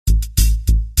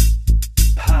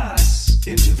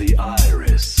into the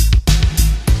iris.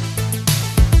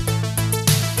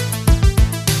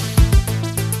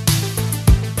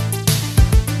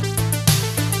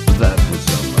 That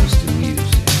was almost amusing.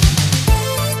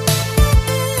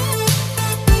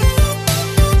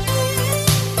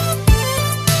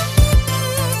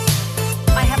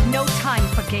 I have no time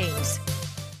for games.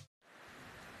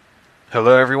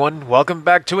 Hello, everyone. Welcome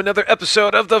back to another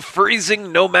episode of the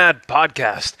Freezing Nomad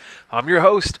podcast. I'm your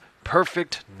host,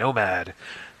 Perfect Nomad.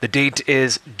 The date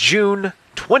is June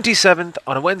 27th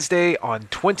on a Wednesday on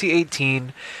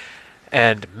 2018.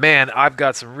 And man, I've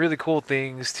got some really cool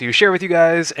things to share with you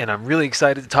guys, and I'm really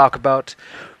excited to talk about.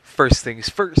 First things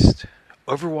first,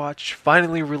 Overwatch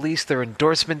finally released their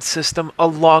endorsement system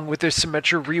along with their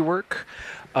Symmetra rework.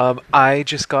 I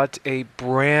just got a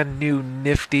brand new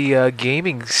nifty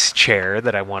gaming chair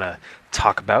that I want to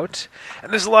talk about.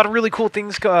 And there's a lot of really cool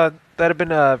things that have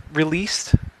been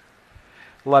released.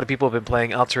 A lot of people have been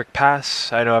playing Alterac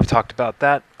Pass. I know I've talked about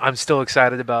that. I'm still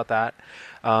excited about that.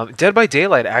 Dead by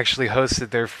Daylight actually hosted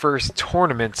their first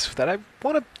tournament that I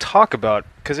want to talk about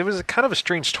because it was kind of a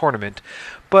strange tournament.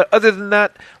 But other than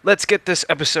that, let's get this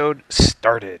episode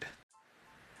started.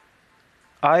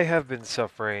 I have been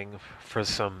suffering for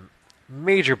some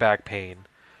major back pain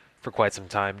for quite some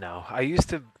time now. I used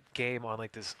to game on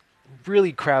like this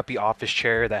really crappy office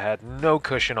chair that had no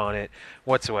cushion on it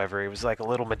whatsoever. It was like a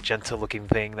little magenta looking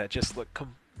thing that just looked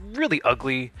really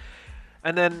ugly.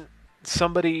 And then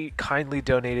somebody kindly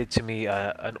donated to me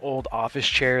an old office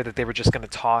chair that they were just going to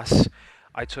toss.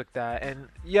 I took that, and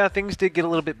yeah, things did get a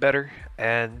little bit better,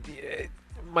 and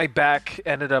my back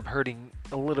ended up hurting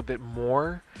a little bit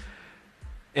more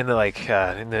in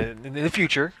the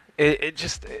future. It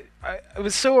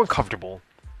was so uncomfortable.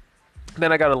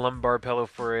 Then I got a lumbar pillow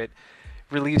for it,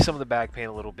 relieved some of the back pain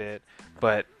a little bit,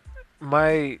 but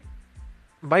my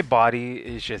body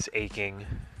is just aching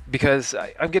because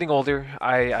I'm getting older.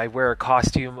 I wear a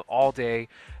costume all day,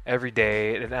 every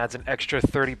day. It adds an extra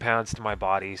 30 pounds to my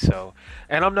body. So,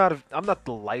 and I'm not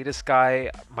the lightest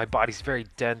guy. My body's very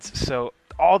dense. So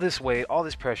all this weight, all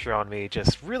this pressure on me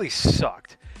just really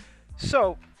sucked.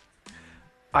 So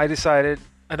I decided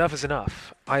enough is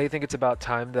enough. I think it's about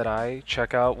time that I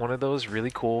check out one of those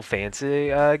really cool,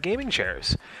 fancy gaming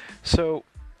chairs. So,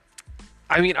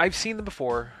 I mean, I've seen them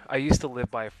before. I used to live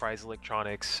by Fry's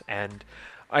Electronics, and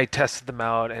I tested them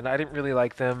out, and I didn't really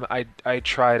like them. I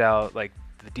tried out like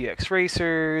the DX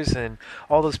Racers and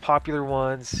all those popular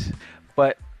ones,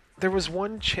 but there was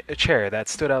one chair that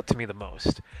stood out to me the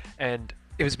most, and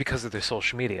it was because of their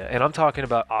social media. And I'm talking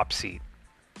about OpSeat.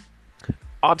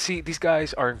 OpSeat, these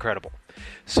guys are incredible.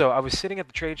 So I was sitting at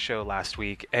the trade show last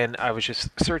week, and I was just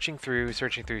searching through,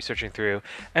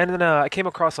 and then I came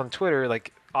across on Twitter,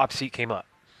 like, OpSeat came up.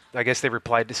 I guess they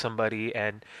replied to somebody,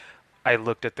 and I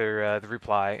looked at their the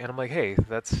reply, and I'm like, hey,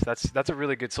 that's a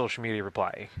really good social media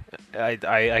reply.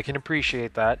 I can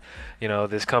appreciate that. You know,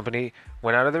 this company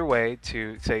went out of their way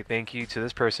to say thank you to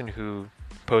this person who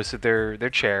posted their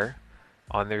chair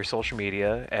on their social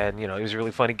media, and you know, it was a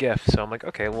really funny GIF. So I'm like,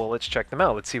 okay, well, let's check them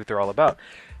out. Let's see what they're all about.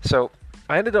 So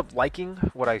I ended up liking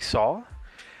what I saw.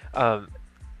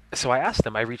 So I asked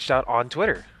them. I reached out on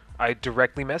Twitter. I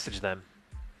directly messaged them,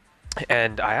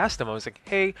 and I asked them. I was like,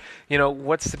 hey, you know,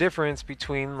 what's the difference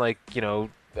between, like, you know,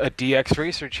 a DX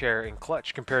Racer chair and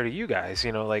Clutch compared to you guys?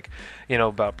 You know, like, you know,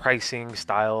 about pricing,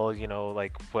 style. You know,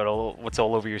 like what's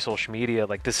all over your social media.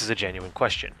 Like, this is a genuine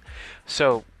question.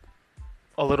 So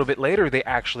a little bit later, they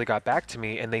actually got back to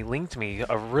me, and they linked me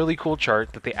a really cool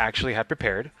chart that they actually had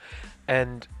prepared,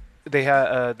 and they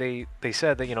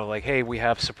said that, you know, like, hey, we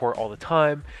have support all the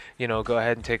time, you know, go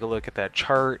ahead and take a look at that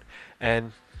chart,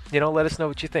 and, you know, let us know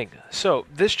what you think. So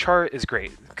this chart is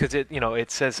great because it, you know, it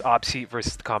says OpSeat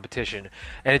versus the competition,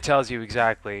 and it tells you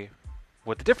exactly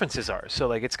what the differences are. So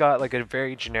like, it's got like a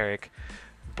very generic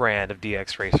brand of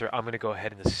DX Racer. I'm going to go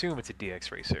ahead and assume it's a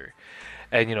DX Racer,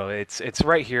 and you know, it's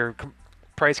right here.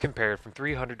 Price compared from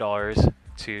 $300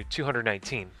 to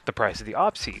 $219, the price of the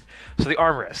OpSeat. So the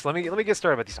armrest. Let me get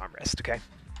started with these armrests, okay?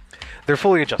 They're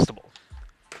fully adjustable,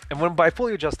 and when by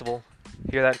fully adjustable,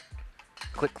 hear that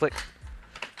click click?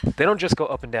 They don't just go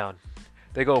up and down.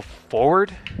 They go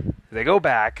forward. They go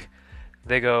back.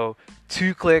 They go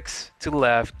 2 clicks to the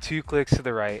left, 2 clicks to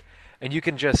the right, and you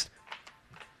can just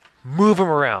move them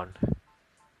around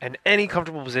in any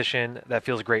comfortable position that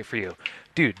feels great for you,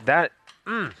 dude.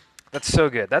 That's so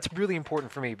good. That's really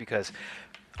important for me because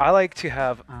I like to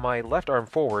have my left arm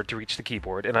forward to reach the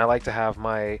keyboard, and I like to have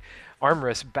my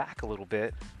armrest back a little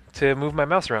bit to move my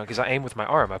mouse around because I aim with my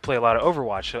arm. I play a lot of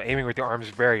Overwatch, so aiming with your arm is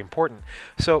very important.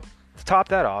 So to top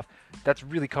that off, that's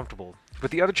really comfortable.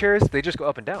 But the other chairs, they just go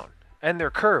up and down. and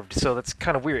they're curved, so that's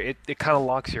kind of weird. It kind of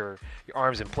locks your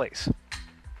arms in place.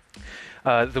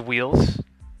 The wheels,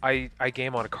 I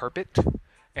game on a carpet,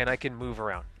 and I can move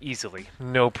around easily,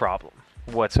 no problem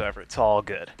whatsoever. It's all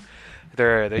good.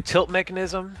 Their tilt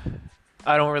mechanism,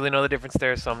 I don't really know the difference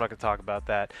there, so I'm not going to talk about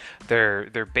that.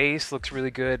 Their base looks really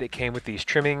good. It came with these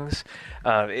trimmings.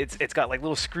 It's got like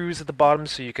little screws at the bottom,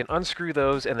 so you can unscrew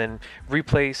those and then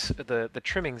replace the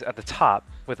trimmings at the top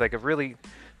with like a really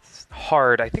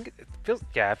hard. I think it feels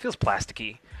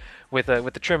plasticky. With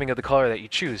the trimming of the color that you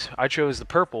choose. I chose the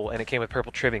purple, and it came with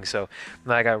purple trimming, so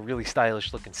now I got a really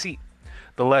stylish looking seat.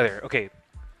 The leather, okay,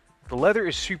 the leather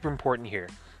is super important here.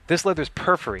 This leather is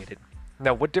perforated.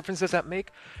 Now, what difference does that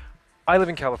make? I live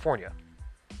in California.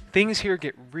 Things here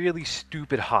get really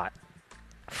stupid hot.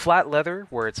 Flat leather,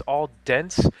 where it's all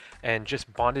dense and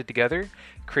just bonded together,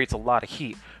 creates a lot of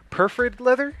heat. Perforated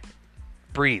leather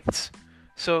breathes.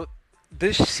 So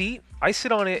this seat, I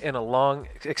sit on it in a long,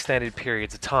 extended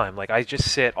periods of time. Like, I just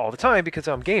sit all the time because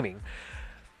I'm gaming.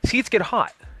 Seats get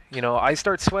hot. You know, I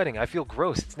start sweating. I feel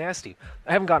gross. It's nasty.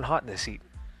 I haven't gotten hot in this seat.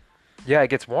 Yeah, it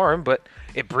gets warm, but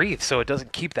it breathes, so it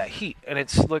doesn't keep that heat. And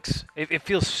it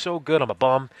feels so good on my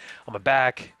bum, on my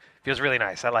back. It feels really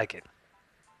nice. I like it.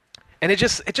 And it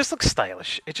just looks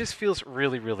stylish. It just feels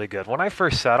really, really good. When I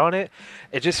first sat on it,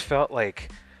 it just felt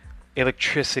like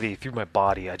electricity through my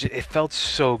body. It felt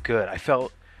so good. I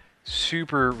felt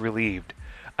super relieved.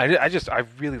 I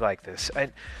really like this.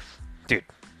 Dude,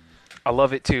 I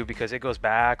love it too because it goes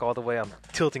back all the way. I'm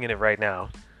tilting in it right now,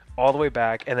 all the way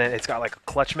back, and then it's got like a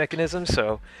clutch mechanism,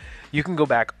 so you can go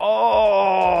back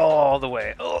all the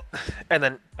way, and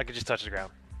then I could just touch the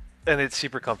ground, and it's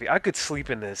super comfy. I could sleep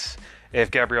in this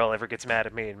if Gabrielle ever gets mad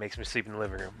at me and makes me sleep in the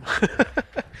living room.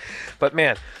 But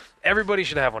man, everybody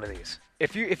should have one of these.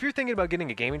 If you're thinking about getting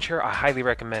a gaming chair, I highly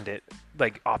recommend it.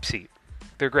 Like OpSeat,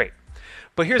 they're great.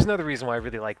 But here's another reason why I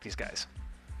really like these guys.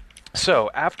 So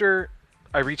after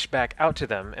I reached back out to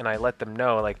them and I let them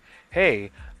know, like,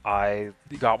 hey, I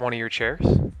got one of your chairs.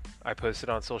 I posted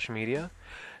on social media,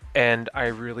 and I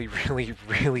really, really,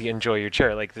 really enjoy your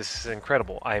chair. Like, this is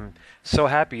incredible. I'm so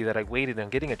happy that I waited on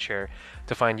getting a chair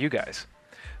to find you guys.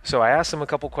 So I asked them a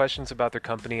couple questions about their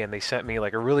company, and they sent me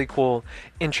like a really cool,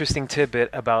 interesting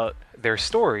tidbit about their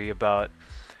story about,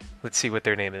 let's see what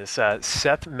their name is,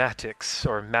 Seth Maddox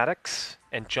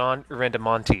and John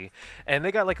Rendamonte. And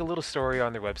they got like a little story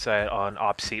on their website on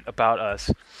OpSeat about us.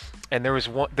 And there's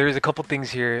a couple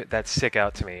things here that stick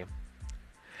out to me.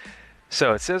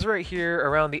 So it says right here,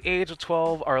 around the age of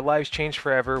 12, our lives changed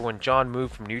forever when John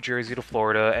moved from New Jersey to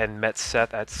Florida and met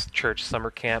Seth at church summer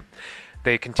camp.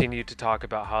 They continued to talk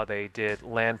about how they did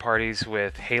LAN parties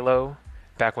with Halo,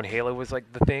 back when Halo was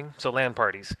like the thing. So LAN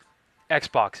parties,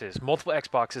 Xboxes, multiple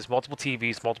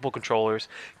TVs, multiple controllers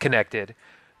connected,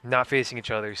 not facing each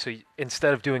other. So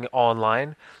instead of doing it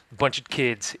online, a bunch of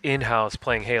kids in-house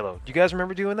playing Halo. Do you guys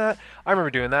remember doing that? I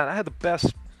remember doing that. I had the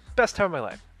best time of my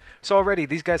life. So already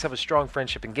these guys have a strong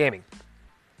friendship in gaming.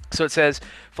 So it says,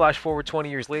 flash forward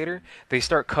 20 years later,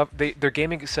 their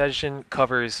gaming session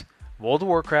covers World of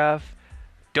Warcraft,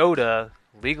 Dota,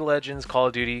 League of Legends, Call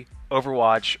of Duty,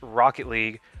 Overwatch, Rocket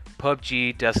League,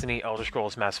 PUBG, Destiny, Elder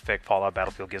Scrolls, Mass Effect, Fallout,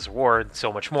 Battlefield, Gears of War, and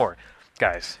so much more.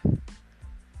 Guys,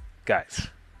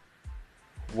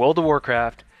 World of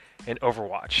Warcraft and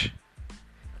Overwatch.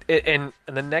 In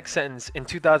the next sentence, in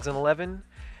 2011,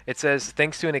 it says,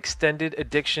 thanks to an extended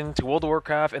addiction to World of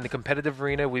Warcraft and the competitive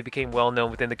arena, we became well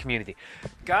known within the community.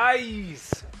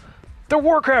 Guys, they're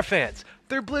Warcraft fans.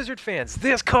 They're Blizzard fans.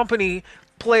 This company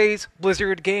plays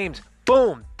Blizzard games.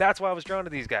 Boom. That's why I was drawn to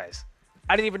these guys.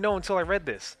 I didn't even know until I read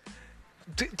this.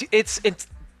 It's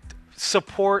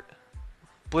support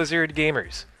Blizzard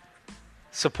gamers.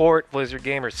 Support Blizzard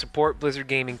gamers. Support Blizzard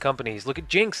gaming companies. Look at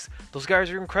Jinx. Those guys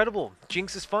are incredible.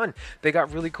 Jinx is fun. They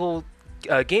got really cool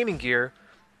gaming gear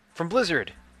from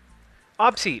Blizzard.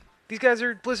 OpSeat. These guys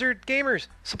are Blizzard gamers.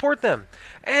 Support them.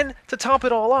 And to top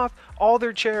it all off, all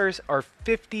their chairs are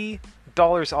 $50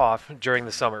 off during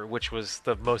the summer, which was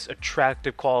the most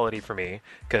attractive quality for me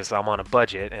because I'm on a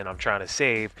budget and I'm trying to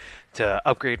save to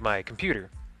upgrade my computer.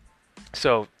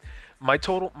 So my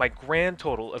grand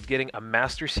total of getting a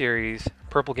Master Series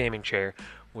purple gaming chair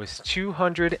was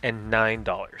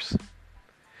 $209.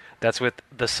 That's with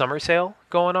the summer sale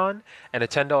going on and a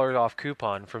 $10 off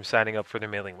coupon from signing up for their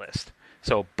mailing list.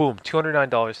 So boom,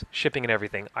 $209, shipping and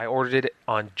everything. I ordered it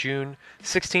on June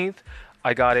 16th.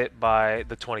 I got it by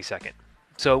the 22nd.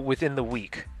 So within the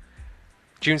week.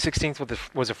 June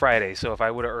 16th was a Friday, so if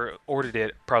I would have ordered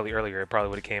it probably earlier, it probably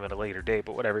would have came at a later date,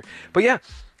 but whatever. But yeah,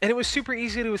 and it was super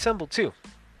easy to assemble too.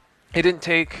 It didn't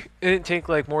take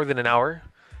like more than an hour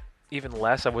even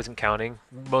less. I wasn't counting,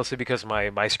 mostly because of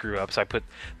my screw ups. I put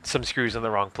some screws in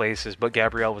the wrong places, but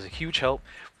Gabrielle was a huge help.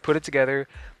 Put it together,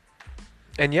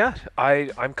 and yeah,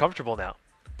 I'm comfortable now.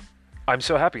 I'm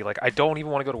so happy. Like, I don't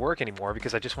even want to go to work anymore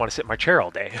because I just want to sit in my chair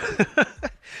all day.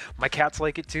 My cats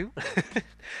like it too.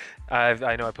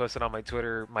 I know I posted on my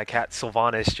Twitter my cat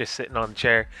Sylvanas just sitting on the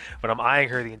chair, but I'm eyeing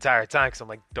her the entire time because I'm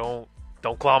like, don't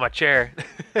claw my chair.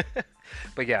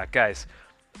 But yeah, guys,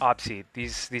 Opseed,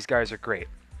 these guys are great.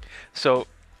 So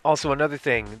also another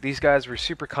thing, these guys were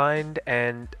super kind,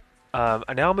 and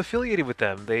now I'm affiliated with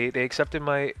them. They accepted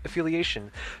my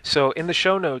affiliation. So in the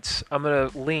show notes, I'm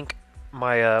gonna link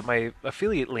my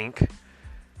affiliate link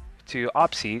to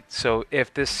Opseed. So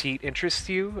if this seat interests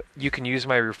you, you can use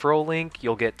my referral link.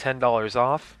 You'll get $10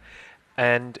 off,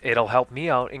 and it'll help me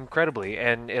out incredibly.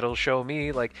 And it'll show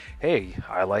me like, hey,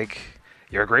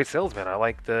 you're a great salesman. I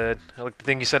like the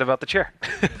thing you said about the chair.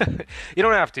 You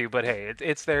don't have to, but hey,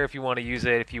 it's there if you want to use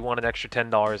it. If you want an extra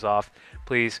 $10 off,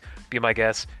 please be my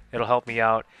guest. It'll help me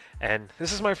out. And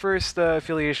this is my first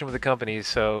affiliation with the company,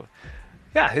 so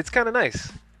yeah, it's kind of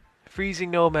nice.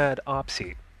 Freezing Nomad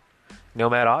Opseed.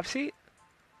 Nomad Opseed?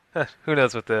 Who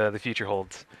knows what the future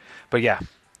holds. But yeah,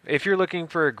 if you're looking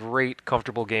for a great,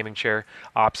 comfortable gaming chair,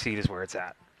 Opseed is where it's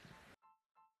at.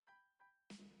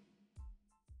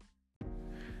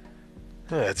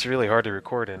 It's really hard to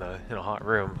record in a hot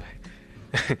room.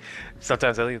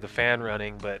 Sometimes I leave the fan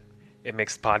running, but it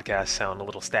makes the podcast sound a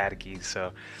little staticky,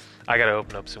 so I gotta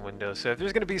open up some windows. So if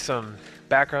there's gonna be some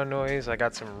background noise, I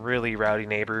got some really rowdy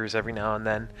neighbors every now and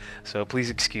then, so please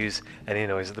excuse any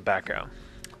noise in the background.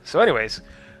 So anyways,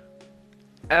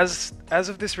 as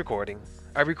of this recording,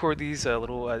 I record these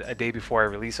a day before I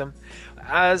release them.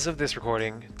 As of this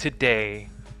recording, today,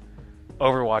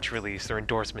 Overwatch released their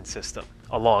endorsement system,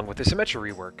 along with the Symmetra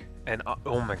rework, and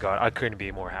oh my god, I couldn't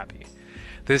be more happy.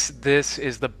 This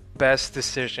is the best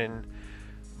decision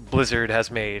Blizzard has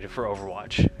made for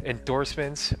Overwatch.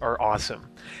 Endorsements are awesome,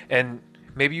 and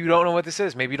maybe you don't know what this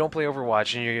is. Maybe you don't play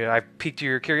Overwatch, and I've piqued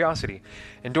your curiosity.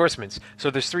 Endorsements.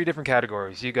 So there's 3 different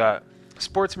categories. You got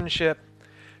sportsmanship,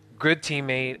 good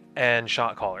teammate, and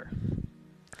shot caller.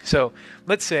 So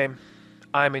let's say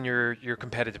I'm in your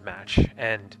competitive match,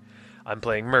 and I'm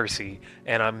playing Mercy,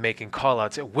 and I'm making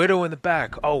callouts. Widow in the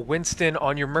back. Oh, Winston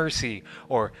on your Mercy.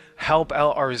 Or help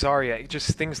out our Zarya. Just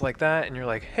things like that. And you're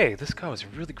like, hey, this guy was a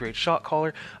really great shot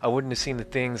caller. I wouldn't have seen the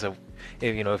things if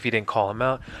you didn't call him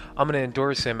out. I'm going to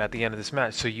endorse him at the end of this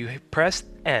match. So you press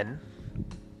N,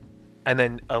 and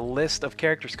then a list of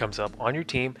characters comes up on your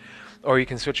team, or you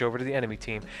can switch over to the enemy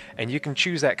team, and you can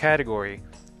choose that category,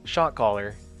 shot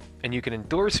caller, and you can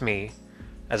endorse me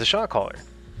as a shot caller.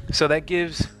 So that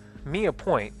gives me a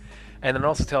point, and then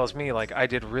also tells me like, I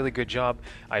did a really good job,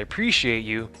 I appreciate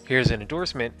you, here's an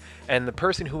endorsement, and the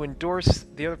person who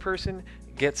endorsed the other person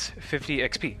gets 50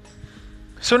 XP.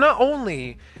 So not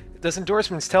only does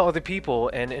endorsements tell other people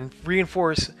and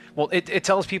reinforce, well, it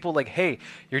tells people like, hey,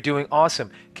 you're doing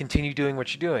awesome, continue doing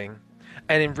what you're doing,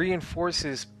 and it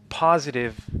reinforces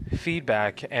positive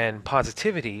feedback and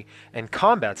positivity and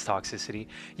combats toxicity.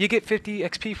 You get 50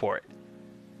 XP for it.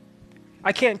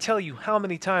 I can't tell you how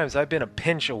many times I've been a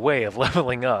pinch away of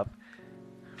leveling up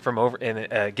from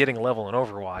getting a level in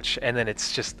Overwatch, and then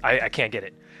it's just I can't get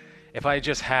it. If I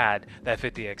just had that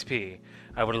 50 XP,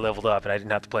 I would have leveled up and I didn't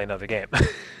have to play another game.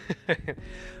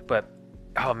 But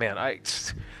oh man,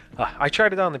 I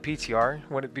tried it on the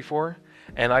PTR before,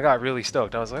 and I got really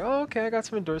stoked. I was like, oh okay, I got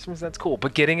some endorsements, that's cool.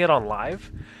 But getting it on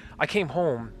live, I came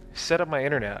home, set up my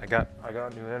internet. I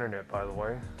got new internet, by the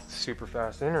way. Super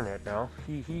fast internet now.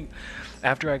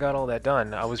 After I got all that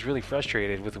done, I was really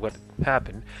frustrated with what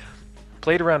happened.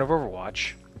 Played a round of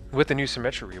Overwatch with the new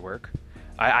Symmetra rework.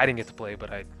 I didn't get to play, but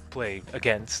I play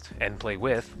against and play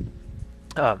with.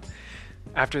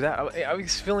 After that, I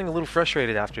was feeling a little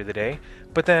frustrated after the day,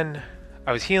 but then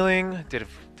I was healing, did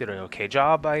an okay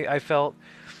job, I felt.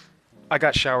 I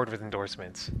got showered with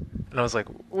endorsements. And I was like,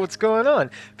 what's going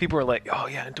on? People were like, oh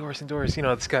yeah, endorse,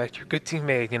 this guy, you're a good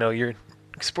teammate, you're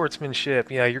sportsmanship,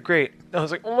 yeah, you're great. And I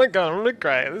was like, oh my god, I'm gonna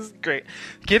cry, this is great.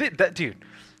 Get it? That dude,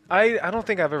 I don't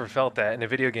think I've ever felt that in a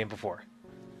video game before.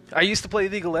 I used to play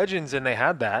League of Legends and they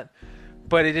had that,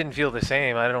 but it didn't feel the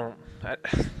same.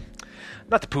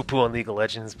 Not to poo-poo on League of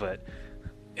Legends, but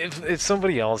if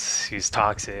somebody else who's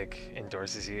toxic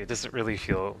endorses you, it doesn't really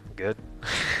feel good.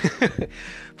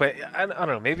 But I don't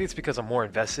know, maybe it's because I'm more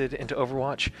invested into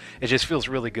Overwatch. It just feels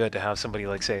really good to have somebody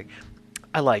like say,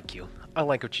 I like you, I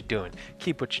like what you're doing,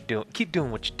 keep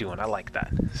doing what you're doing, I like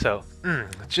that. So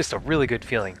it's just a really good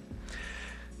feeling.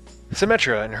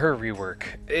 Symmetra and her rework,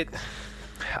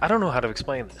 I don't know how to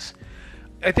explain this.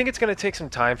 I think it's going to take some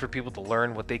time for people to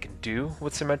learn what they can do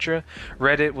with Symmetra.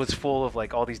 Reddit was full of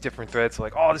like all these different threads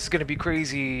like, oh, this is going to be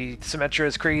crazy. Symmetra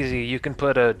is crazy. You can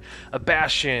put a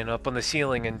bastion up on the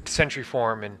ceiling in sentry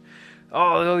form and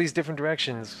all these different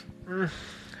directions.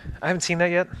 I haven't seen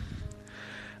that yet.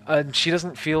 She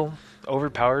doesn't feel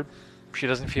overpowered. She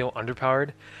doesn't feel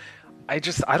underpowered. I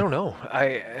don't know.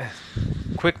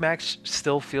 Quick Max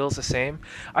still feels the same.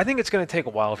 I think it's going to take a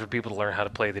while for people to learn how to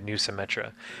play the new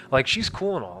Symmetra. Like, she's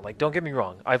cool and all. Like, don't get me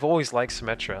wrong. I've always liked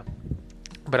Symmetra,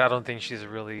 but I don't think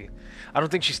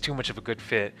she's too much of a good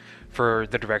fit for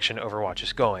the direction Overwatch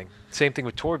is going. Same thing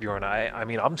with Torbjorn. I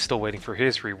mean, I'm still waiting for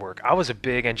his rework. I was a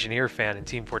big engineer fan in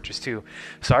Team Fortress 2,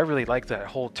 so I really liked that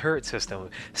whole turret system.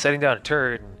 Setting down a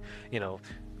turret and,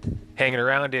 hanging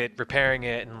around it, repairing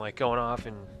it, and like going off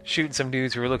and shooting some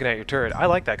dudes who were looking at your turret. I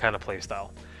like that kind of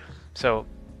playstyle. So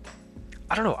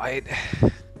I don't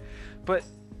know. But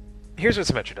here's what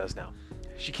Symmetra does now.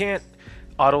 She can't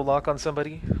auto lock on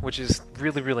somebody, which is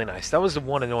really, really nice. That was the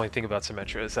one annoying thing about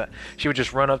Symmetra, is that she would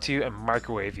just run up to you and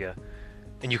microwave you,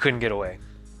 and you couldn't get away.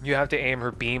 You have to aim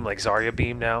her beam like Zarya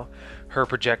beam now. Her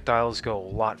projectiles go a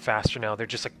lot faster now. They're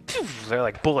just like, they're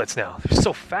like bullets now. They're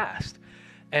so fast.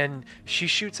 And she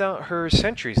shoots out her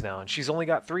sentries now, and she's only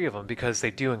got 3 of them because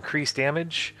they do increase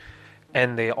damage,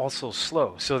 and they also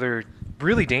slow. So they're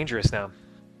really dangerous now.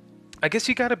 I guess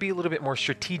you got to be a little bit more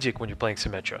strategic when you're playing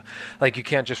Symmetra. Like, you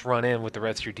can't just run in with the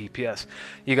rest of your DPS.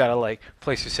 You got to, like,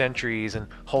 place your sentries and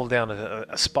hold down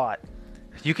a spot.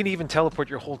 You can even teleport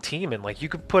your whole team in. Like, you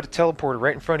could put a teleporter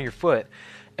right in front of your foot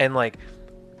and, like,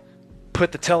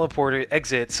 put the teleporter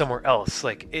exit somewhere else.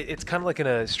 Like, it's kind of like in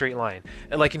a straight line.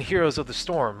 And like in Heroes of the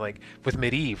Storm, like with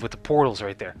Medivh, with the portals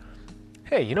right there.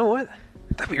 Hey, you know what?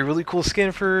 That'd be a really cool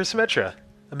skin for Symmetra.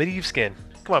 A Medivh skin.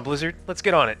 Come on, Blizzard. Let's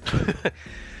get on it.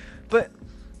 But,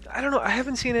 I don't know. I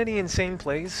haven't seen any insane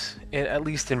plays, at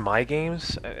least in my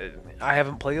games. I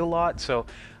haven't played a lot, so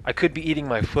I could be eating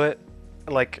my foot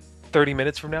like 30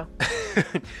 minutes from now.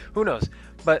 Who knows?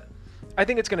 But I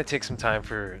think it's going to take some time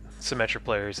for Symmetra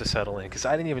players to settle in, because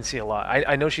I didn't even see a lot.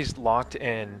 I know she's locked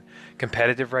in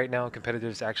competitive right now.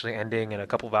 Competitive is actually ending in a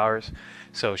couple of hours,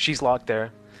 so she's locked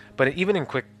there. But even in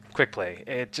quick play,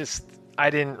 I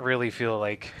didn't really feel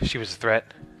like she was a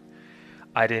threat.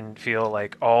 I didn't feel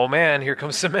like, oh man, here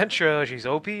comes Symmetra, she's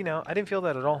OP now. I didn't feel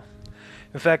that at all.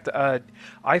 In fact,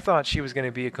 I thought she was going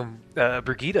to be a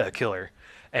Brigitte killer.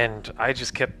 And I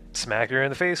just kept smacking her in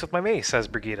the face with my mace as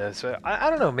Brigitte. So I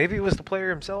don't know, maybe it was the player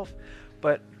himself,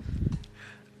 but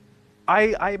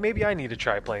maybe I need to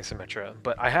try playing Symmetra,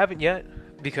 but I haven't yet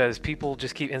because people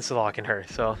just keep insta-locking her.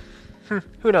 So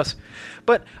who knows?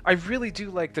 But I really do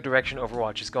like the direction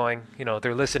Overwatch is going.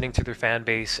 They're listening to their fan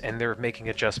base and they're making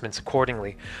adjustments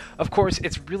accordingly. Of course,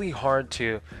 it's really hard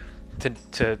to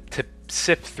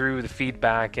sift through the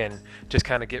feedback and just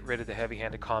kind of get rid of the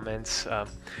heavy-handed comments.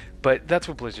 But that's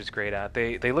what Blizzard's great at.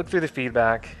 They look through the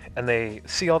feedback and they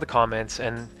see all the comments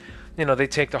and they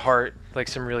take to heart like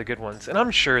some really good ones. And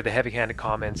I'm sure the heavy-handed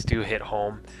comments do hit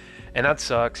home, and that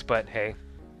sucks. But hey,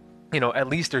 at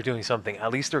least they're doing something.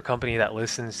 At least they're a company that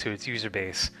listens to its user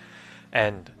base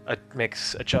and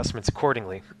makes adjustments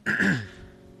accordingly.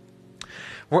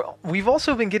 We've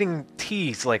also been getting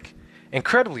teased like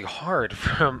incredibly hard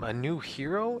from a new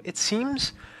hero, it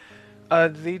seems.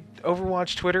 The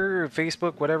Overwatch Twitter or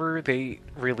Facebook, whatever, they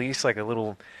released like a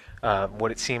little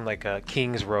what it seemed like a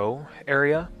King's Row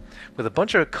area with a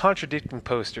bunch of contradicting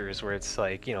posters where it's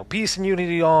like, peace and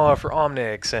unity all for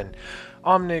Omnics, and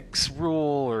Omnics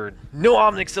rule, or no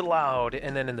Omnics allowed.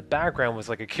 And then in the background was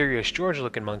like a Curious George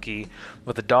looking monkey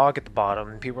with a dog at the bottom,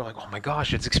 and people were like, oh my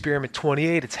gosh, it's Experiment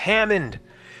 28, it's Hammond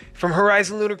from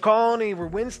Horizon Lunar Colony, where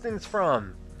Winston's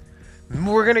from.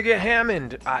 We're gonna get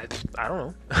Hammond. I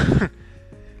don't know.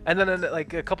 And then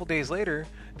like a couple days later,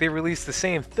 they released the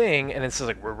same thing, and it says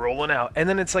like, we're rolling out, and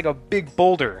then it's like a big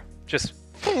boulder just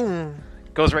boom,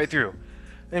 goes right through,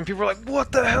 and people are like,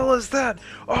 what the hell is that?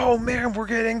 Oh man, we're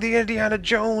getting the Indiana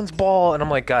Jones ball. And I'm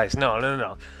like, guys, no.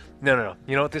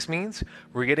 You know what this means?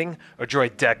 We're getting a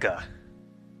Droideka.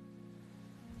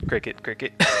 Cricket.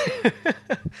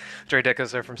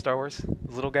 Droidekas are from Star Wars.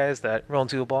 The little guys that roll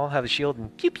into a ball, have a shield,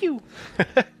 and pew pew.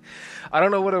 I don't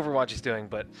know what Overwatch is doing,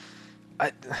 but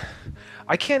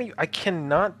I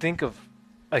cannot think of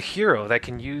a hero that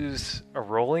can use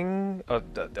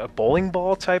a bowling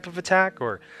ball type of attack,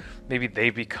 or maybe they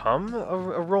become a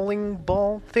rolling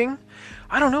ball thing.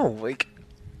 I don't know. Like,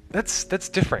 that's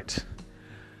different.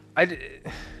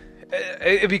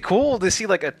 It'd be cool to see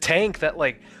like a tank that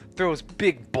like throws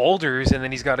big boulders and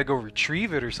then he's got to go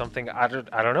retrieve it or something. I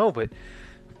don't know, but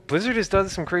Blizzard has done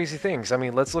some crazy things. I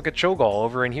mean, let's look at Cho'Gall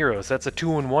over in Heroes. That's a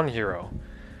 2-in-1 hero.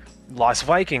 Lost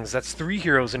Vikings, that's 3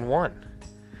 heroes in one.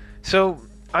 So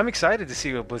I'm excited to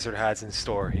see what Blizzard has in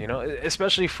store, you know,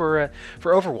 especially for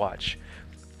Overwatch.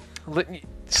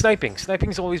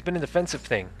 Sniping's always been a defensive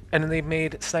thing, and then they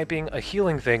made sniping a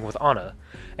healing thing with Ana.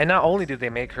 And not only did they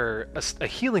make her a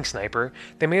healing sniper,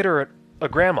 they made her a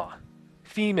grandma,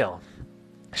 female,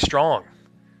 strong.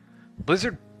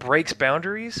 Blizzard breaks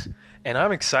boundaries, and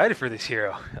I'm excited for this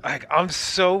hero. I'm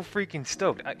so freaking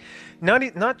stoked.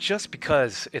 Not just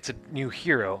because it's a new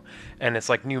hero and it's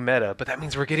like new meta, but that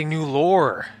means we're getting new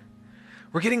lore.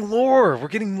 We're getting lore. We're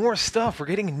getting more stuff. We're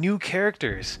getting new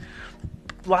characters.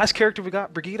 Last character we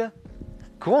got, Brigitte.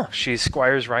 Cool. She's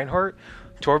Squires Reinhardt,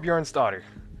 Torbjorn's daughter.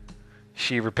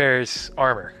 She repairs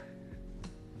armor.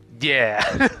 Yeah.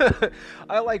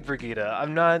 I like Brigitte.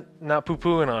 I'm not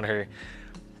poo-pooing on her,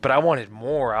 but I wanted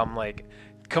more. I'm like,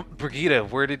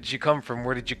 Brigitte, where did you come from?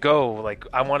 Where did you go? Like,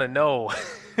 I want to know.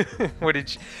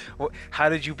 How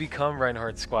did you become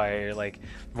Reinhardt Squire? Like,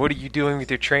 what are you doing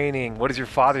with your training? What does your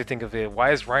father think of it?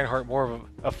 Why is Reinhardt more of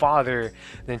a father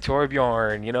than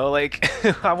Torbjorn? You know, like,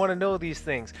 I want to know these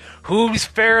things. Who's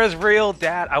Pharah's real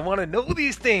dad? I want to know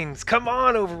these things. Come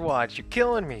on, Overwatch. You're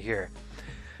killing me here.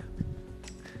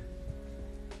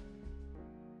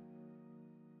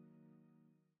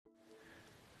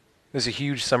 There's a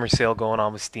huge summer sale going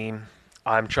on with Steam.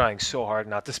 I'm trying so hard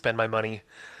not to spend my money.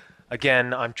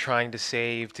 Again, I'm trying to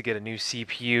save to get a new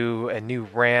CPU and new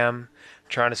RAM. I'm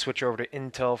trying to switch over to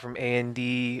Intel from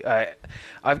AMD.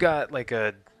 I've got like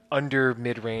a under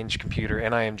mid-range computer,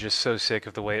 and I am just so sick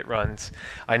of the way it runs.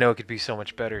 I know it could be so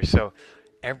much better. So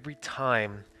every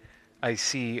time I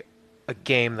see a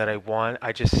game that I want,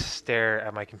 I just stare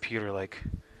at my computer like,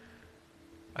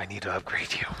 I need to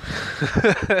upgrade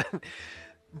you.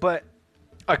 But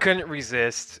I couldn't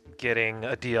resist getting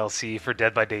a DLC for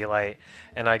Dead by Daylight,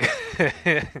 and I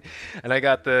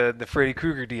got the Freddy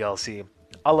Krueger DLC.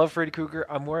 I love Freddy Krueger.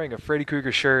 I'm wearing a Freddy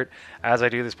Krueger shirt as I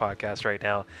do this podcast right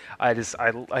now.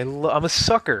 I'm a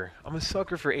sucker. I'm a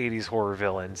sucker for 80s horror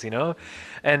villains, you know?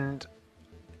 And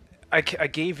I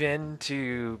gave in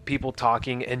to people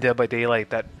talking in Dead by Daylight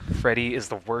that Freddy is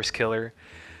the worst killer.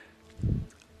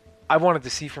 I wanted to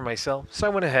see for myself, so I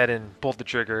went ahead and pulled the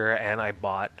trigger and I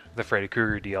bought the Freddy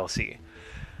Krueger DLC.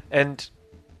 And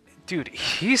dude,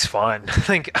 he's fun.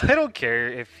 Like, I don't care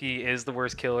if he is the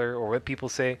worst killer or what people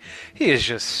say. He is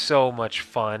just so much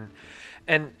fun.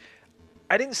 And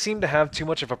I didn't seem to have too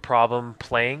much of a problem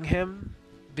playing him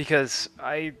because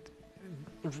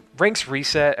ranks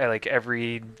reset at like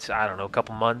every, I don't know,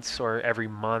 couple months or every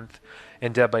month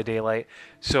in Dead by Daylight.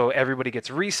 So everybody gets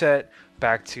reset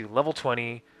back to level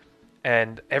 20.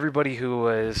 And everybody who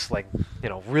was like, you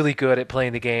know, really good at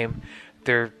playing the game,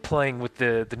 they're playing with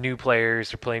the new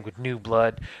players, they're playing with new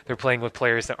blood, they're playing with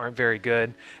players that aren't very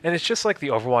good. And it's just like the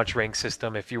Overwatch rank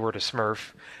system. If you were to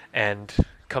smurf and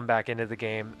come back into the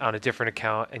game on a different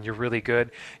account and you're really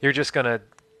good, you're just going to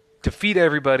defeat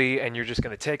everybody and you're just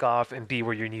going to take off and be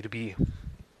where you need to be.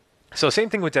 So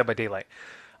same thing with Dead by Daylight.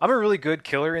 I'm a really good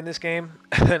killer in this game,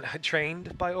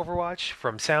 trained by Overwatch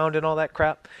from sound and all that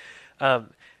crap.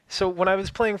 So when I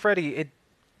was playing Freddy, it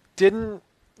didn't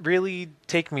really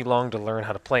take me long to learn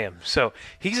how to play him. So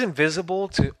he's invisible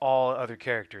to all other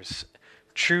characters.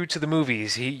 True to the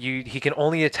movies, he can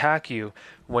only attack you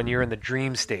when you're in the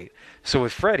dream state. So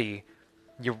with Freddy,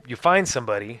 you find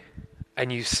somebody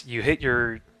and you hit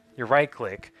your right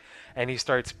click and he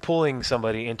starts pulling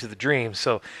somebody into the dream.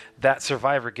 So that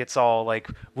survivor gets all like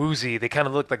woozy. They kind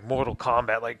of look like Mortal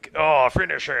Kombat, like, oh,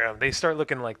 finish him. They start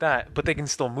looking like that, but they can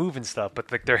still move and stuff.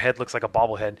 But like their head looks like a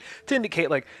bobblehead to indicate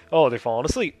like, oh, they're falling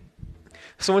asleep.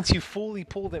 So once you fully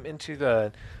pull them into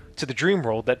the dream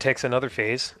world, that takes another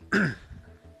phase.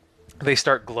 They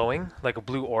start glowing like a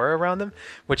blue aura around them,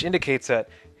 which indicates that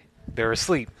they're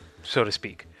asleep, so to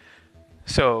speak.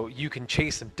 So you can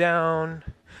chase them down.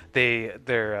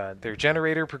 Their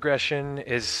generator progression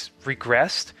is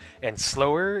regressed and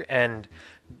slower, and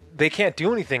they can't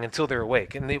do anything until they're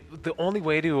awake. And the only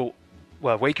way to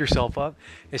wake yourself up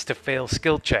is to fail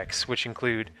skill checks, which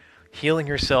include healing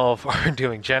yourself or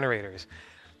doing generators.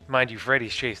 Mind you,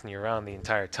 Freddy's chasing you around the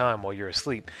entire time while you're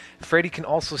asleep. Freddy can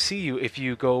also see you if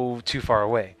you go too far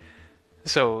away.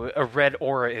 So a red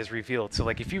aura is revealed. So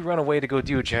like if you run away to go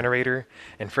do a generator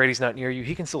and Freddy's not near you,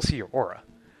 he can still see your aura.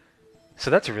 So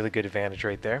that's a really good advantage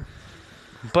right there.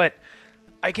 But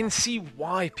I can see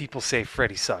why people say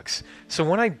Freddy sucks. So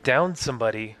when I downed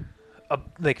somebody,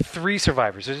 like 3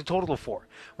 survivors, there's a total of 4.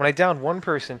 When I downed one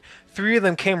person, 3 of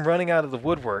them came running out of the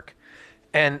woodwork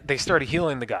and they started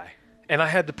healing the guy. And I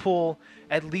had to pull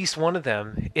at least one of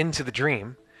them into the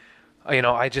dream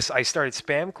I started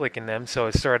spam clicking them, so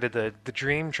it started the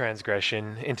dream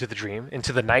transgression into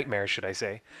the nightmare, should I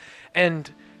say.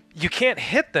 And you can't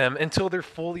hit them until they're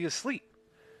fully asleep.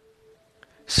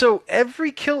 So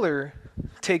every killer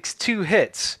takes 2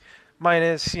 hits,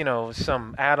 minus,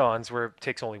 some add-ons where it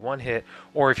takes only 1 hit,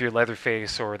 or if you're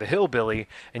Leatherface or the Hillbilly,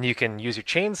 and you can use your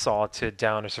chainsaw to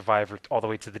down a survivor all the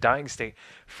way to the dying state.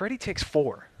 Freddy takes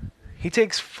 4. He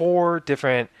takes 4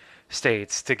 different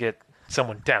states to get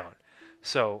someone down.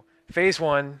 So, phase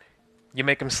 1, you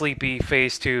make them sleepy.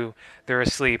 Phase 2, they're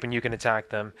asleep and you can attack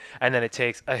them. And then it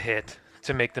takes a hit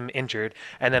to make them injured,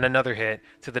 and then another hit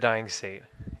to the dying state.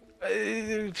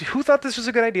 Who thought this was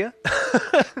a good idea?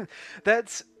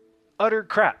 That's utter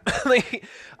crap. Like,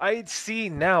 I see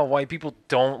now why people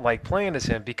don't like playing as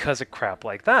him because of crap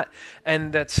like that.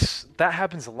 And that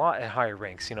happens a lot at higher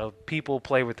ranks. People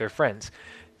play with their friends.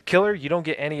 Killer, you don't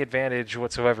get any advantage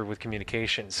whatsoever with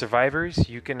communication. Survivors,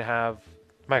 you can have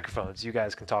microphones. You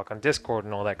guys can talk on Discord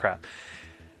and all that crap.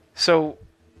 So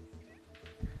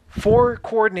 4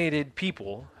 coordinated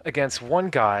people against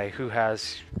one guy who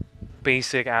has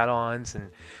basic add-ons and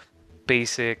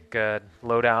basic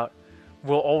loadout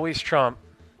will always trump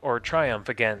or triumph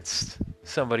against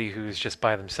somebody who's just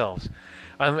by themselves,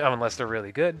 unless they're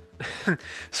really good.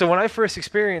 So when I first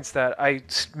experienced that, I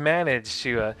managed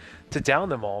to down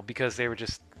them all because they were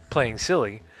just playing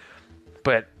silly.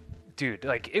 But dude,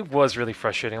 like, it was really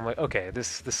frustrating. I'm like, okay,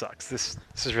 this sucks. This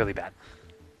is really bad.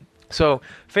 So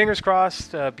fingers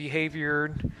crossed,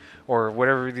 Behavior, or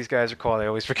whatever these guys are called, I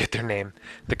always forget their name,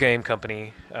 the game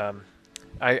company.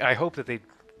 I hope that they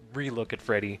relook at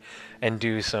Freddy and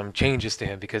do some changes to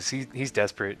him, because he's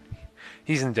desperate.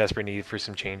 He's in desperate need for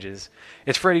some changes.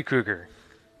 It's Freddy Krueger.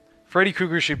 Freddy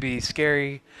Krueger should be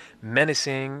scary,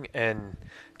 menacing, and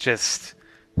just,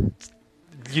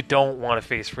 you don't want to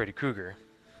face Freddy Krueger.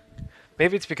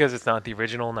 Maybe it's because it's not the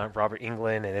original, not Robert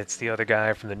Englund, and it's the other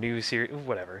guy from the new series.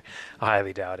 Whatever. I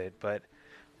highly doubt it. But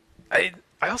I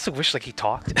also wish, like, he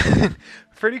talked.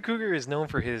 Freddy Krueger is known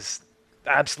for his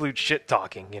absolute shit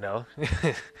talking,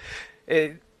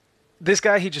 This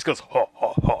guy, he just goes, ha,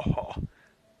 ha, ha, ha.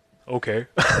 Okay.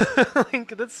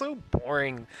 Like, that's so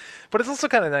boring. But it's also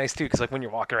kind of nice, too, because, like, when you're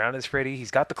walking around as Freddy,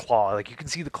 he's got the claw. Like, you can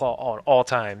see the claw on all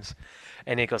times.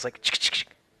 And it goes, like,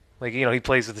 like, he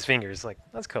plays with his fingers. Like,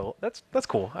 that's cool. That's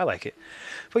cool. I like it.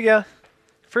 But yeah,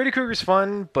 Freddy Krueger's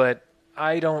fun, but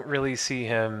I don't really see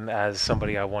him as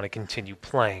somebody I want to continue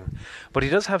playing. But he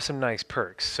does have some nice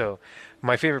perks. So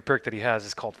my favorite perk that he has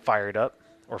is called Fired Up,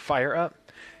 or Fire Up.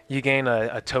 You gain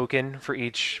a token for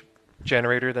each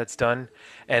generator that's done,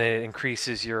 and it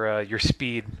increases your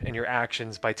speed and your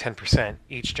actions by 10%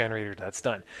 each generator that's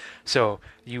done. So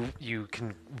you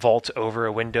can vault over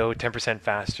a window 10%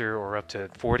 faster, or up to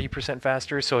 40%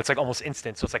 faster. So it's like almost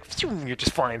instant. So it's like you're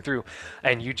just flying through,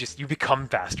 and you become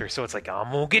faster. So it's like,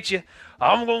 I'm gonna get you,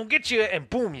 and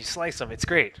boom, you slice them. It's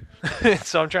great.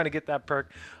 So I'm trying to get that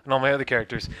perk on all my other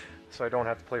characters, so I don't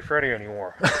have to play Freddy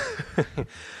anymore.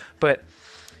 But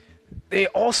they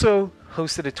also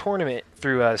hosted a tournament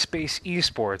through Space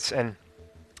Esports, and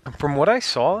from what I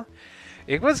saw,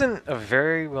 it wasn't a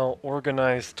very well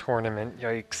organized tournament.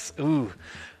 Yikes! Ooh.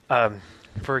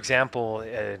 For example,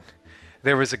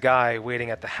 there was a guy waiting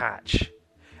at the hatch,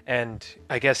 and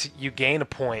I guess you gain a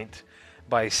point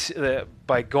by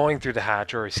going through the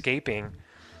hatch or escaping,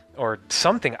 or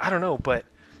something. I don't know. But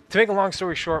to make a long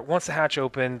story short, once the hatch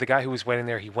opened, the guy who was waiting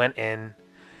there, he went in,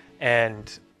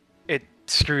 and it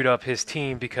screwed up his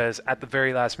team, because at the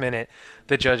very last minute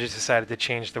the judges decided to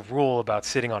change the rule about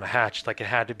sitting on a hatch. Like, it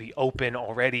had to be open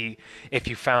already if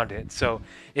you found it. So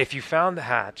if you found the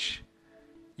hatch,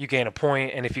 you gain a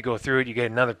point, and if you go through it, you get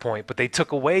another point. But they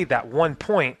took away that 1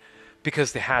 point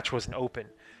because the hatch wasn't open.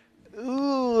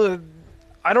 Ooh,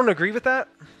 I don't agree with that.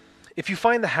 If you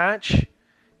find the hatch,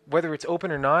 whether it's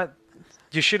open or not,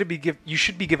 you should be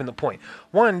given the point.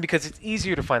 1, because it's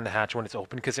easier to find the hatch when it's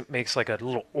open, because it makes like a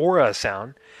little aura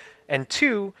sound. And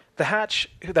 2, the hatch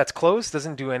that's closed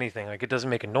doesn't do anything. Like, it doesn't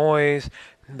make a noise.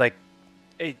 Like,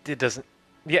 it doesn't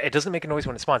make a noise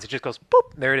when it spawns. It just goes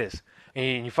boop, there it is,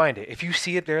 and you find it. If you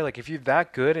see it there, like, if you're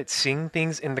that good at seeing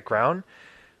things in the ground,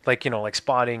 like, like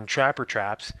spotting trapper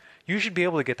traps, you should be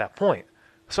able to get that point.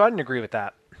 So I didn't agree with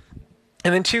that.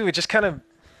 And then 2, it just kind of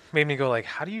made me go, like,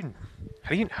 how do you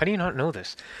not know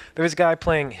this? There was a guy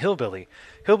playing Hillbilly.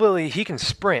 Hillbilly, he can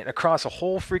sprint across a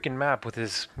whole freaking map with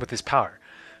his power.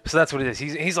 So that's what it is.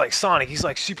 He's like Sonic. He's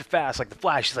like super fast, like the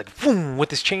Flash. He's like boom with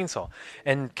his chainsaw.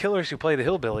 And killers who play the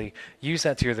Hillbilly use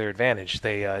that to their advantage.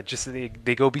 They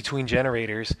they go between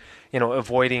generators,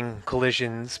 avoiding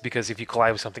collisions, because if you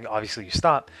collide with something, obviously you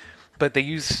stop. but they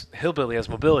use hillbilly as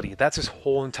mobility. That's his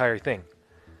whole entire thing.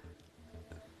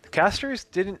 The casters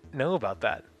didn't know about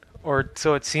that, or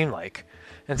so it seemed like.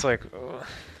 And it's like,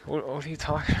 what are you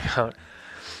talking about?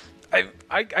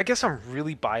 I guess I'm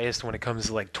really biased when it comes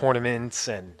to like tournaments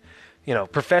and, you know,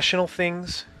 professional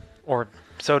things, or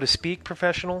so to speak,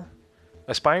 professional,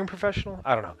 aspiring professional.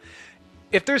 I don't know.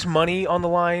 If there's money on the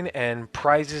line and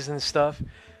prizes and stuff,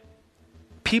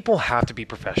 people have to be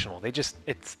professional.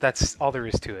 That's all there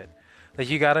is to it. Like,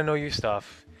 you gotta know your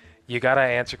stuff. You gotta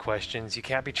answer questions. You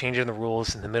can't be changing the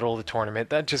rules in the middle of the tournament.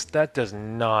 That does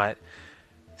not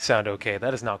sound okay.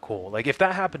 That is not cool. Like, if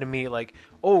that happened to me, like,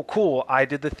 oh cool, I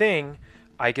did the thing,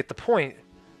 I get the point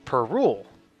per rule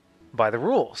by the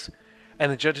rules.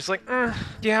 And the judge is like,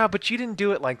 yeah, but you didn't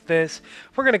do it like this.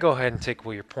 We're going to go ahead and take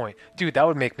away your point. Dude, that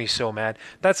would make me so mad.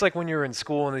 That's like when you're in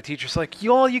school and the teacher's like,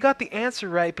 y'all, you got the answer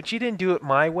right, but you didn't do it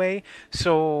my way,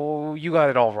 so you got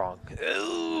it all wrong.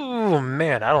 Ooh,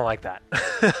 man, I don't like that.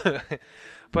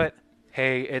 But,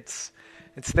 hey, it's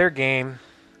their game.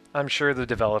 I'm sure the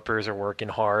developers are working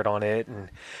hard on it, and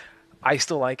I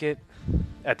still like it.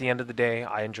 At the end of the day,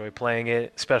 I enjoy playing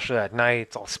it, especially at night.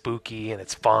 It's all spooky and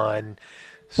it's fun.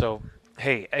 So,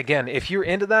 hey, again, if you're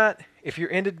into that, if you're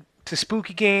into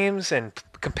spooky games and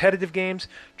competitive games,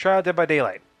 try out Dead by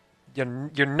Daylight.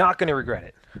 You're not going to regret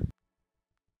it.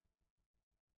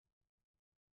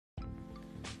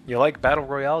 You like Battle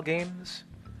Royale games?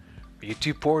 Are you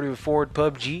too poor to afford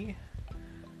PUBG?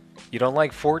 You don't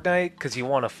like Fortnite because you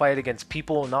want to fight against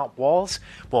people, not walls?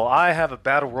 Well, I have a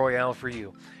Battle Royale for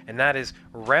you, and that is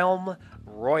Realm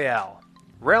Royale.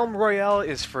 Realm Royale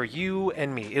is for you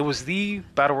and me. It was the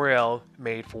Battle Royale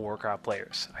made for Warcraft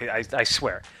players. I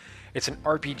swear. It's an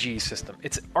RPG system.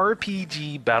 It's an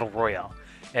RPG Battle Royale.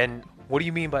 And what do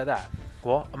you mean by that?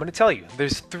 Well, I'm going to tell you.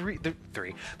 There's three.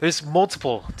 There's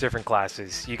multiple different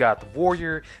classes. You got the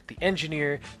Warrior, the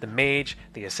Engineer, the Mage,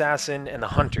 the Assassin, and the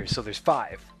Hunter. So there's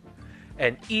 5.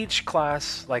 And each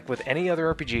class, like with any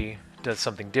other RPG, does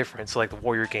something different. So like the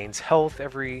Warrior gains health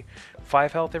every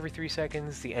 5 health every 3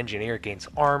 seconds. The Engineer gains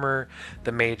armor.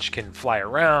 The Mage can fly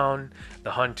around.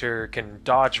 The Hunter can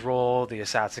dodge roll. The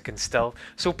Assassin can stealth.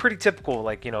 So pretty typical.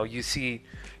 Like, you know, you see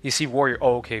Warrior.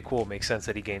 Oh, okay, cool. Makes sense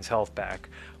that he gains health back.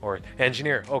 Or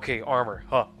Engineer. Okay, armor.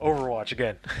 Overwatch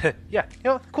again. Yeah, you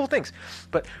know, cool things.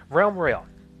 But Realm Royale.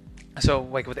 So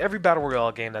like with every Battle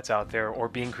Royale game that's out there or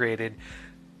being created,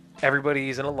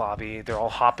 everybody's in a lobby. They're all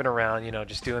hopping around, you know,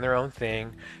 just doing their own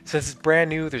thing. Since it's brand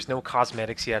new, there's no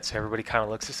cosmetics yet, so everybody kind of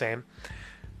looks the same.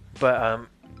 But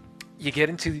you get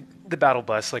into the battle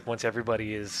bus, like once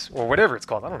everybody is, or whatever it's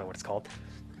called. I don't know what it's called.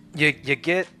 You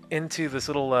get into this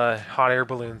little hot air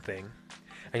balloon thing,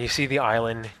 and you see the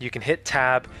island. You can hit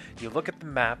tab. You look at the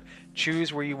map,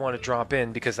 choose where you want to drop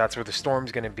in because that's where the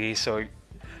storm's going to be. So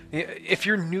if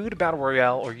you're new to Battle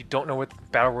Royale or you don't know what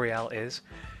Battle Royale is,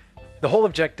 the whole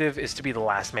objective is to be the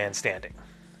last man standing.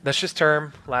 That's just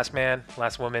term, last man,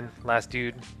 last woman, last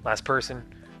dude, last person,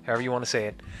 however you want to say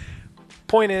it.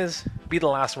 Point is, be the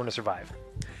last one to survive.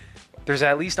 There's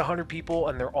at least 100 people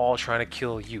and they're all trying to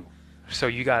kill you. So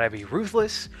you gotta be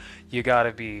ruthless, you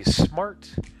gotta be smart,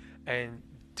 and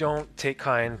don't take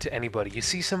kind to anybody. You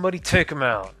see somebody, take them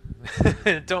out.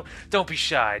 Don't be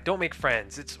shy, don't make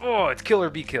friends. It's kill or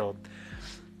be killed.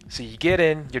 So you get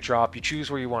in, you drop, you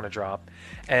choose where you want to drop,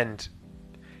 and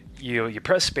you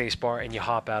press spacebar and you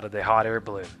hop out of the hot air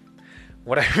balloon.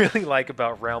 What I really like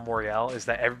about Realm Royale is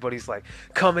that everybody's like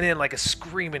coming in like a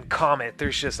screaming comet.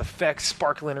 There's just effects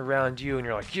sparkling around you, and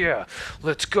you're like, yeah,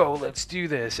 let's go, let's do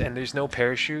this. And there's no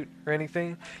parachute or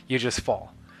anything. You just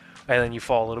fall. And then you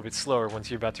fall a little bit slower once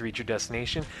you're about to reach your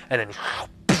destination, and then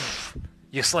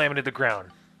you slam into the ground.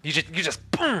 You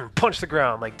just boom, punch the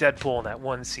ground like Deadpool in that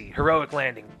one scene. Heroic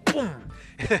landing. Boom.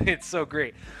 It's so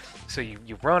great. So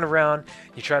you run around,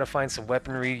 you try to find some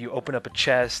weaponry, you open up a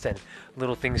chest and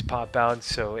little things pop out.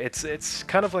 So it's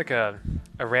kind of like a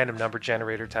random number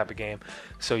generator type of game.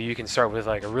 So you can start with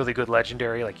like a really good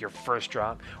legendary, like your first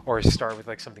drop, or start with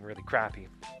like something really crappy,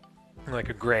 like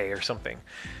a gray or something.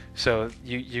 So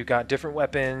you got different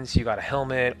weapons, you got a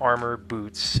helmet, armor,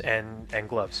 boots, and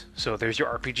gloves. So there's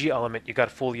your RPG element. You got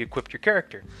to fully equip your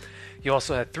character. You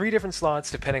also have 3 different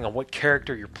slots depending on what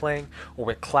character you're playing or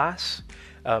what class.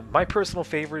 My personal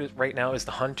favorite right now is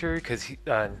the Hunter, because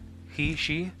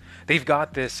they've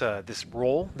got this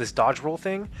this dodge roll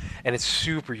thing, and it's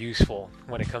super useful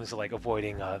when it comes to like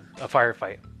avoiding a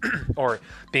firefight or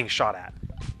being shot at.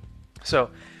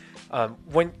 So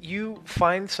when you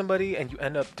find somebody and you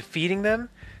end up defeating them,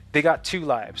 they got two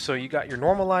lives. So you got your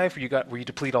normal life where you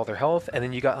deplete all their health, and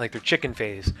then you got like their chicken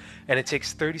phase, and it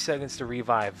takes 30 seconds to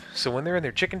revive. So when they're in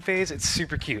their chicken phase, it's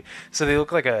super cute. So they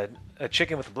look like a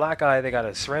chicken with a black eye. They got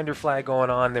a surrender flag going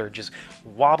on. They're just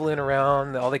wobbling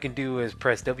around. All they can do is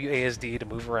press WASD to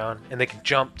move around, and they can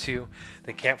jump too.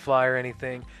 They can't fly or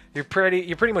anything. You're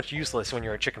pretty much useless when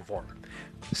you're a chicken form.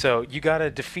 So you gotta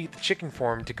defeat the chicken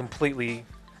form to completely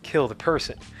kill the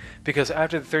person, because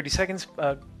after the 30 seconds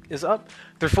is up,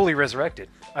 they're fully resurrected.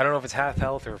 I don't know if it's half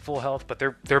health or full health, but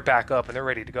they're back up and they're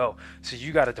ready to go. So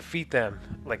you got to defeat them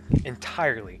like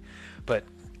entirely. But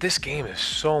this game is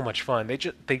so much fun. They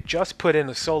just put in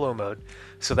the solo mode,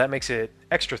 so that makes it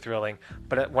extra thrilling.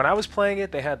 But when I was playing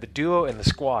it, they had the duo and the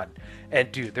squad.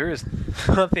 And dude, there is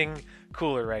nothing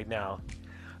cooler right now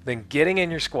than getting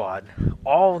in your squad,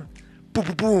 all boom,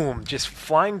 boom, boom, just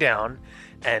flying down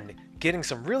and getting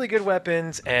some really good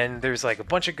weapons, and there's like a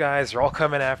bunch of guys, they're all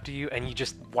coming after you, and you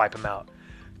just wipe them out.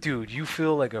 Dude, you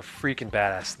feel like a freaking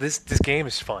badass. This game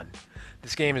is fun.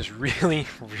 This game is really,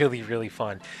 really, really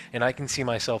fun, and I can see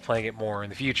myself playing it more in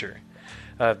the future.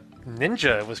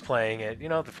 Ninja was playing it, the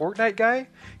Fortnite guy.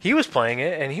 He was playing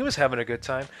it, and he was having a good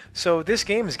time. So this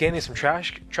game is gaining some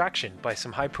traction by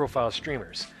some high-profile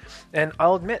streamers. And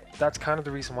I'll admit, that's kind of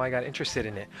the reason why I got interested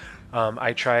in it.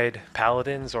 I tried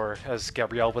Paladins, or as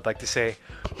Gabrielle would like to say,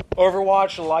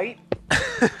 Overwatch Lite.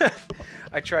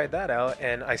 I tried that out,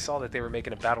 and I saw that they were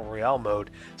making a Battle Royale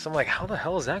mode. So I'm like, how the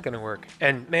hell is that going to work?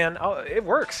 And man, it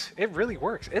works. It really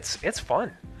works. It's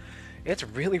fun. It's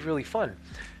really, really fun.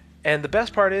 And the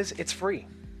best part is, it's free.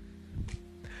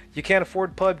 You can't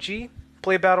afford PUBG?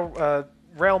 Play Battle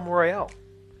Realm Royale.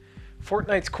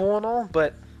 Fortnite's cool and all,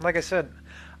 but like I said,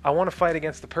 I want to fight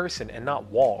against the person and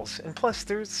not walls. And plus,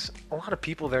 there's a lot of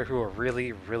people there who are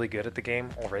really, really good at the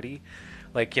game already.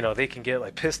 Like, they can get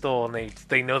like pistol and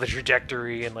they know the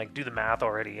trajectory and like do the math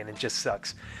already, and it just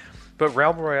sucks. But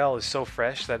Realm Royale is so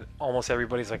fresh that almost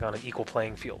everybody's like on an equal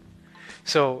playing field.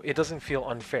 So it doesn't feel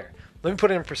unfair. Let me put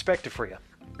it in perspective for you.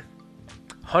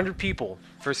 100 people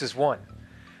versus 1.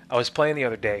 I was playing the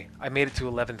other day. I made it to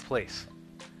 11th place.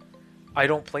 I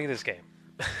don't play this game.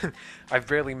 I've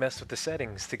barely messed with the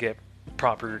settings to get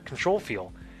proper control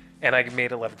feel, and I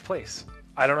made 11th place.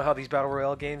 I don't know how these Battle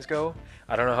Royale games go.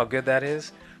 I don't know how good that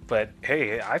is, but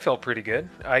hey, I felt pretty good.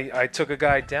 I took a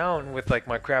guy down with like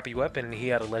my crappy weapon, and he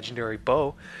had a legendary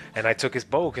bow, and I took his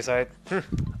bow because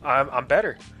I'm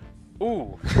better.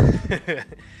 Ooh.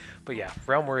 But yeah,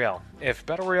 Realm Royale. If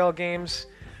Battle Royale games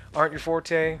aren't your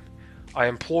forte, I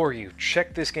implore you,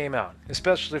 check this game out,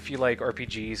 especially if you like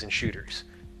RPGs and shooters.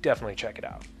 Definitely check it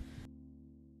out.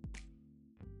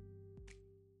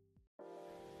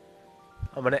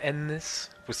 I'm going to end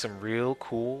this with some real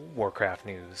cool Warcraft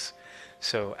news.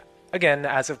 So, again,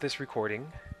 as of this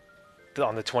recording,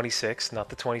 on the 26th, not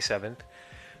the 27th,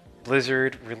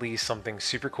 Blizzard released something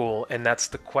super cool, and that's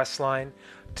the quest line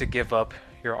to give up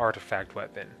your artifact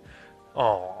weapon.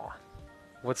 Aww.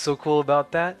 What's so cool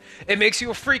about that? It makes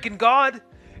you a freaking god!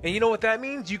 And you know what that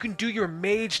means? You can do your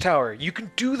mage tower. You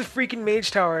can do the freaking mage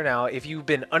tower now if you've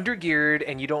been undergeared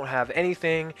and you don't have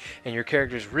anything and your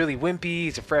character's really wimpy,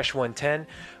 he's a fresh 110.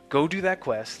 Go do that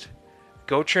quest.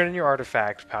 Go turn in your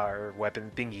artifact power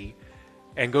weapon thingy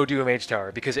and go do a mage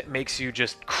tower, because it makes you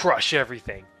just crush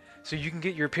everything. So you can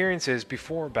get your appearances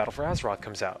before Battle for Azeroth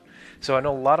comes out. So I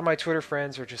know a lot of my Twitter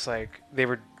friends are just like, they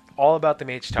were all about the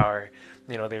mage tower.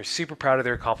 They're super proud of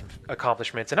their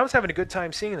accomplishments, and I was having a good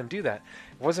time seeing them do that.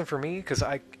 It wasn't for me, because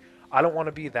I don't want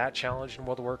to be that challenged in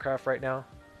World of Warcraft right now.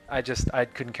 I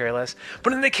couldn't care less. But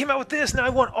then they came out with this, now I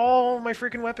want all my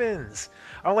freaking weapons.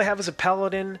 All I have is a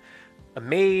paladin, a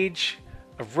mage,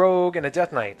 a rogue, and a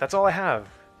death knight. That's all I have.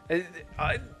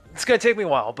 It's going to take me a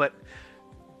while, but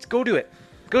go do it.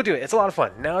 Go do it. It's a lot of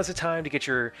fun. Now is the time to get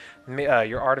your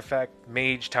artifact,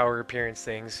 mage, tower appearance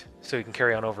things, so you can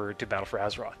carry on over to Battle for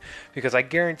Azeroth. Because I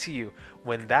guarantee you,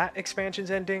 when that expansion's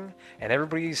ending, and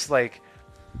everybody's like,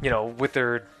 with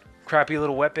their crappy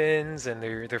little weapons and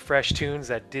their fresh tunes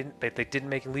that they didn't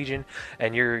make in Legion,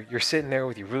 and you're sitting there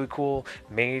with your really cool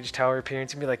mage tower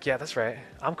appearance, and be like, yeah, that's right,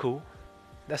 I'm cool.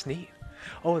 That's neat.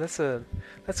 Oh, that's a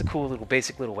cool little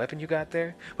basic little weapon you got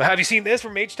there. Well, have you seen this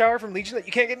from Mage Tower from Legion that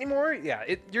you can't get anymore?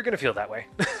 Yeah, you're gonna feel that way.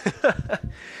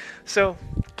 So,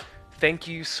 thank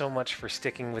you so much for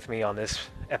sticking with me on this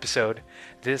episode.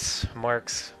 This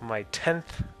marks my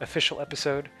 10th official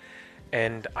episode,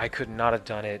 and I could not have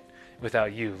done it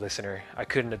without you, listener. I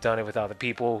couldn't have done it without the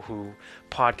people who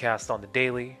podcast on the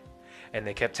daily, and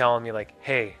they kept telling me like,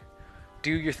 hey,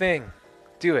 do your thing.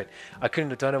 Do it. I couldn't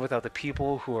have done it without the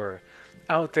people who are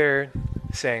out there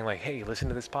saying like, hey, listen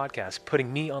to this podcast,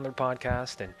 putting me on their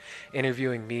podcast and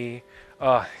interviewing me.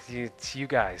 It's you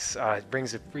guys. It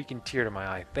brings a freaking tear to my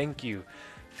eye. Thank you.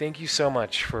 Thank you so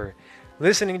much for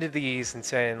listening to these and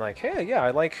saying like, hey, yeah,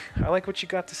 I like what you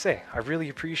got to say. I really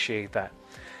appreciate that.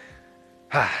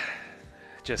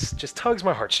 Just tugs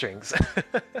my heartstrings.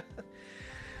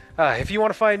 If you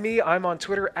want to find me, I'm on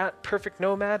Twitter at Perfect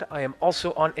Nomad. I am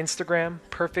also on Instagram,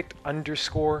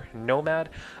 perfect_nomad.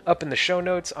 Up in the show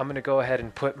notes, I'm going to go ahead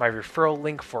and put my referral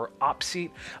link for OpSeat.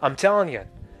 I'm telling you,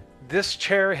 this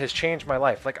chair has changed my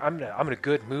life. Like, I'm in a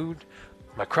good mood.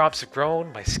 My crops have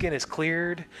grown. My skin is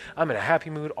cleared. I'm in a happy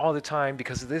mood all the time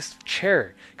because of this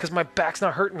chair, because my back's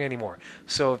not hurting me anymore.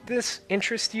 So if this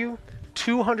interests you,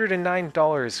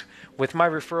 $209 with my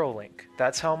referral link.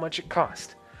 That's how much it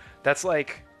cost. That's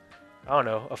like, I don't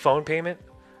know, a phone payment,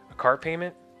 a car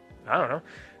payment. I don't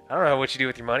know what you do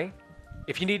with your money.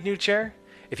 If you need a new chair,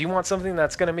 if you want something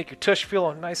that's going to make your tush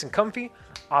feel nice and comfy,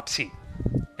 OpSeat.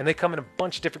 And they come in a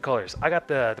bunch of different colors. I got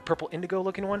the purple indigo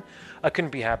looking one. I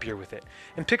couldn't be happier with it.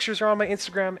 And pictures are on my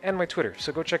Instagram and my Twitter,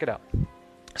 so go check it out.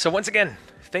 So once again,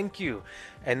 thank you.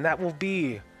 And that will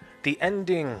be the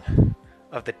ending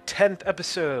of the 10th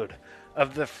episode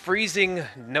of the Freezing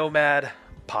Nomad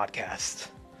podcast.